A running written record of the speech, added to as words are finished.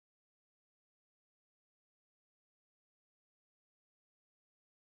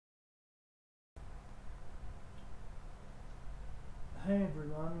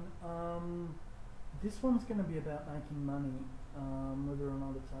This one's going to be about making money, whether or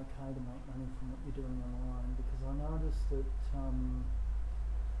not it's okay to make money from what you're doing online, because I noticed that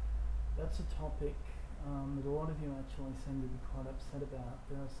that's a topic that a lot of you actually seem to be quite upset about.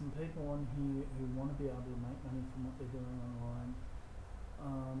 There are some people on here who want to be able to make money from what they're doing online,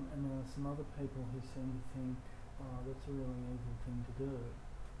 and there are some other people who seem to think, oh, that's a really evil thing to do.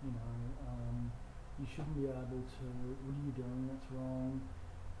 You know, you shouldn't be able to, what are you doing, that's wrong.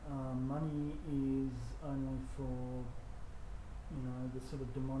 Money is only for, you know, the sort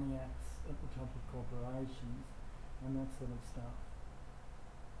of demoniacs at the top of corporations and that sort of stuff.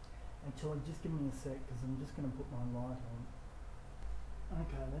 Actually, just give me a sec because I'm just going to put my light on.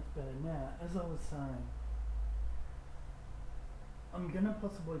 Okay, that's better. Now, as I was saying, I'm going to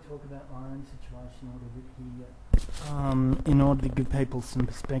possibly talk about my own situation a little bit here, in order to give people some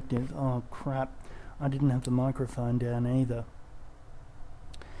perspective. Oh crap, I didn't have the microphone down either.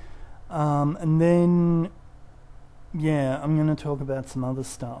 And then, yeah, I'm going to talk about some other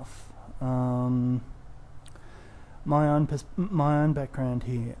stuff. My own background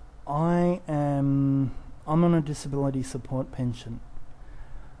here. I'm on a disability support pension.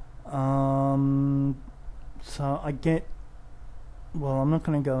 So I get, well, I'm not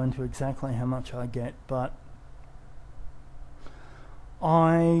going to go into exactly how much I get, but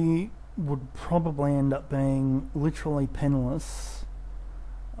I would probably end up being literally penniless.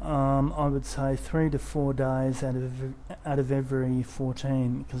 I would say 3 to 4 days out of every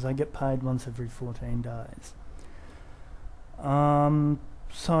 14, because I get paid once every 14 days.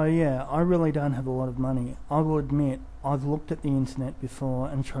 So yeah, I really don't have a lot of money. I will admit, I've looked at the internet before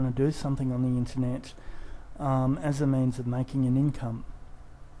and trying to do something on the internet as a means of making an income.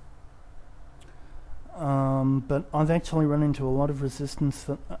 But I've actually run into a lot of resistance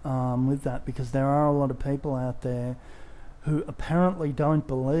with that, because there are a lot of people out there who apparently don't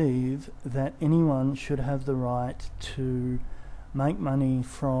believe that anyone should have the right to make money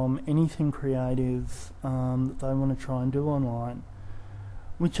from anything creative that they want to try and do online,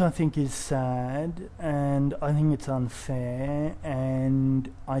 which I think is sad, and I think it's unfair,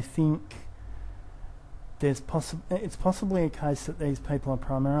 and I think it's possibly a case that these people are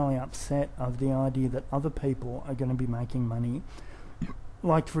primarily upset over the idea that other people are going to be making money.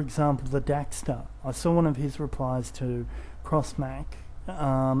 Like, for example, the Daxter. I saw one of his replies to CrossMac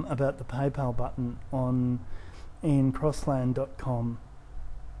about the PayPal button in crossland.com.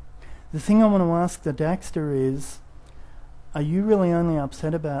 The thing I want to ask the Daxter is, are you really only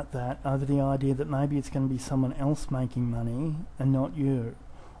upset about that over the idea that maybe it's going to be someone else making money and not you?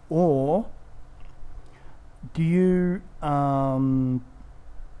 Or do you are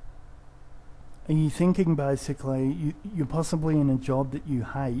you thinking basically you're possibly in a job that you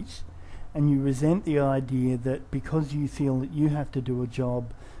hate, and you resent the idea that because you feel that you have to do a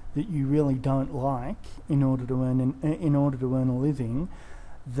job that you really don't like in order to earn a living,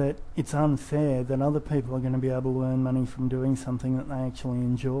 that it's unfair that other people are going to be able to earn money from doing something that they actually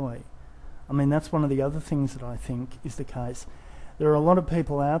enjoy? I mean, that's one of the other things that I think is the case. There are a lot of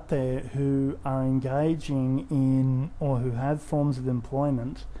people out there who are engaging in, or who have forms of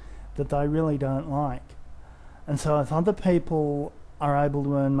employment that they really don't like. And so if other people are able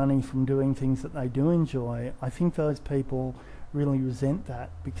to earn money from doing things that they do enjoy, I think those people really resent that,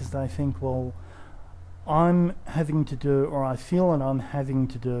 because they think, well, I'm having to do, or I feel that I'm having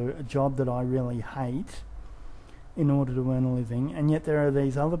to do a job that I really hate in order to earn a living, and yet there are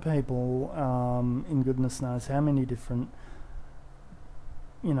these other people, in goodness knows how many different,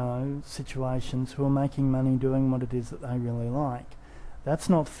 you know, situations, who are making money doing what it is that they really like. That's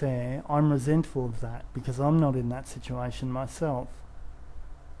not fair. I'm resentful of that, because I'm not in that situation myself.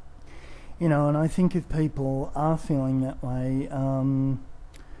 You know, and I think if people are feeling that way,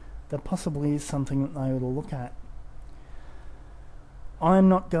 that possibly is something that they ought to look at. I'm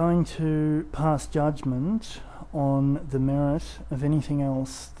not going to pass judgment on the merit of anything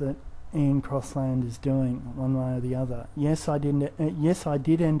else that Ian Crossland is doing, one way or the other. Yes, I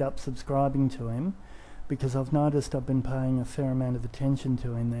did end up subscribing to him, because I've noticed I've been paying a fair amount of attention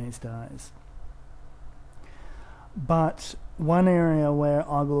to him these days. But one area where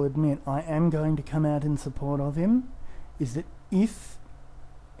I will admit I am going to come out in support of him is that if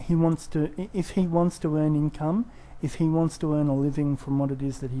he wants to earn income, if he wants to earn a living from what it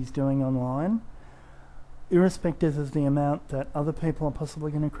is that he's doing online, irrespective of the amount that other people are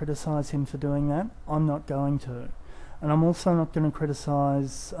possibly going to criticise him for doing that, I'm not going to. And I'm also not going to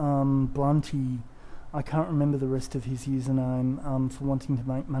criticise Blunty, I can't remember the rest of his username, for wanting to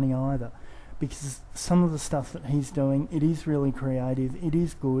make money either. Because some of the stuff that he's doing, it is really creative, it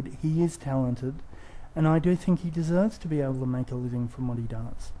is good, he is talented, and I do think he deserves to be able to make a living from what he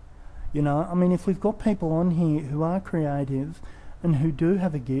does. You know, I mean, if we've got people on here who are creative and who do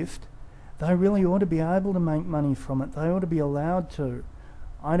have a gift, they really ought to be able to make money from it. They ought to be allowed to.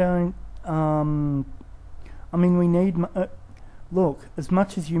 I don't, I mean, we need, look, as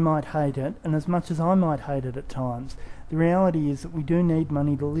much as you might hate it, and as much as I might hate it at times, the reality is that we do need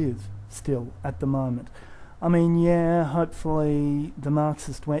money to live still at the moment. I mean, yeah, hopefully the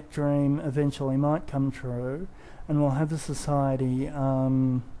Marxist wet dream eventually might come true, and we'll have a society,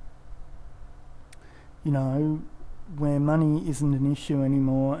 you know, where money isn't an issue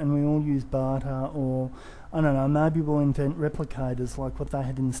anymore and we all use barter, or, I don't know, maybe we'll invent replicators like what they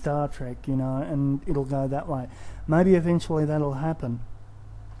had in Star Trek, you know, and it'll go that way. Maybe eventually that'll happen.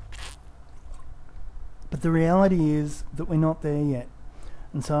 But the reality is that we're not there yet.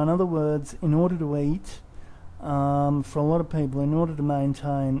 And so in other words, in order to eat, for a lot of people, in order to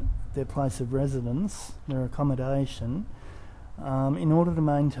maintain their place of residence, their accommodation, in order to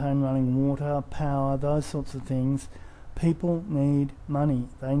maintain running water, power, those sorts of things, people need money.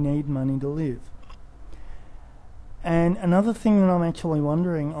 They need money to live. And another thing that I'm actually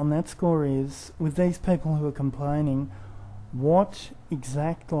wondering on that score is, with these people who are complaining, what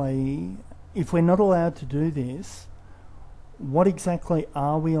exactly, if we're not allowed to do this, what exactly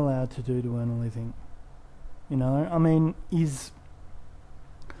are we allowed to do to earn a living? You know, I mean, is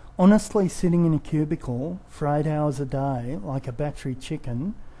honestly sitting in a cubicle for 8 hours a day like a battery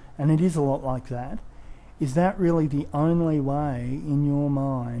chicken, and it is a lot like that, is that really the only way in your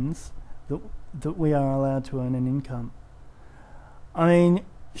minds that we are allowed to earn an income? I mean,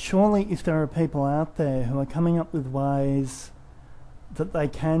 surely if there are people out there who are coming up with ways that they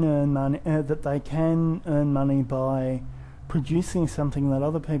can earn money, by producing something that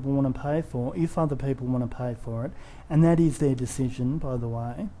other people want to pay for, if other people want to pay for it, and that is their decision, by the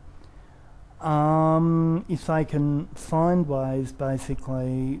way. If they can find ways,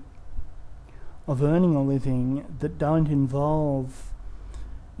 basically, of earning a living that don't involve,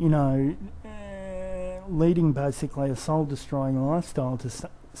 you know, leading basically a soul-destroying lifestyle to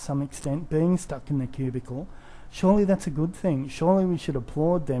some extent, being stuck in the cubicle, surely that's a good thing. Surely we should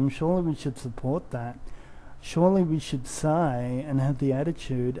applaud them. Surely we should support that. Surely we should say and have the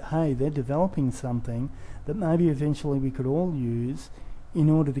attitude, hey, they're developing something that maybe eventually we could all use in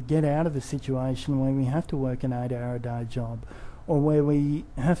order to get out of a situation where we have to work an 8-hour-a-day job, or where we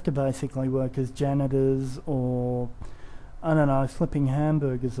have to basically work as janitors, or, I don't know, flipping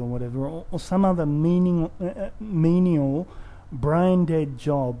hamburgers or whatever, or some other menial, brain-dead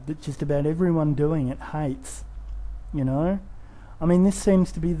job that just about everyone doing it hates, you know? I mean, this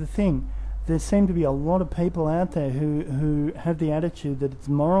seems to be the thing. There seem to be a lot of people out there who have the attitude that it's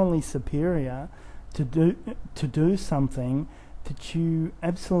morally superior to do something that you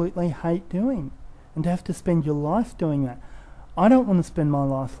absolutely hate doing, and to have to spend your life doing that. I don't want to spend my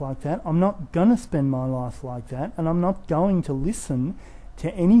life like that. I'm not going to spend my life like that, and I'm not going to listen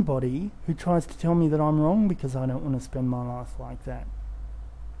to anybody who tries to tell me that I'm wrong because I don't want to spend my life like that.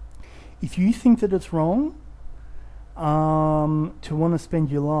 If you think that it's wrong to want to spend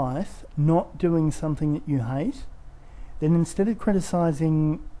your life not doing something that you hate, then instead of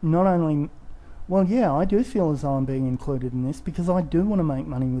criticising not only, well, yeah, I do feel as though I'm being included in this because I do want to make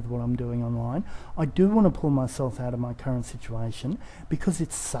money with what I'm doing online. I do want to pull myself out of my current situation because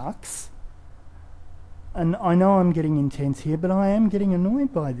it sucks. And I know I'm getting intense here, but I am getting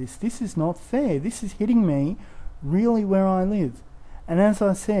annoyed by this. This is not fair. This is hitting me really where I live. And as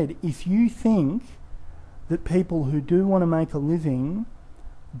I said, if you think that people who do want to make a living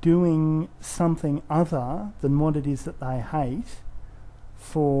doing something other than what it is that they hate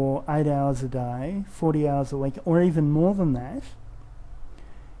for 8 hours a day, 40 hours a week, or even more than that,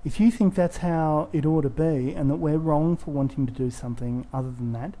 if you think that's how it ought to be and that we're wrong for wanting to do something other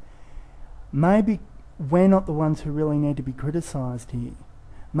than that, maybe we're not the ones who really need to be criticised here.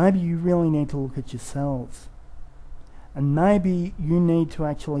 Maybe you really need to look at yourselves. And maybe you need to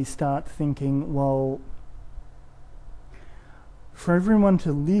actually start thinking, well, for everyone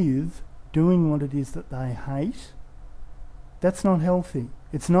to live doing what it is that they hate, that's not healthy.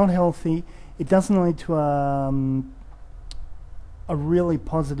 It's not healthy. It doesn't lead to a really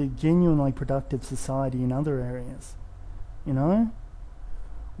positive, genuinely productive society in other areas. You know?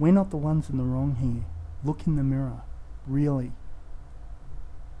 We're not the ones in the wrong here. Look in the mirror. Really.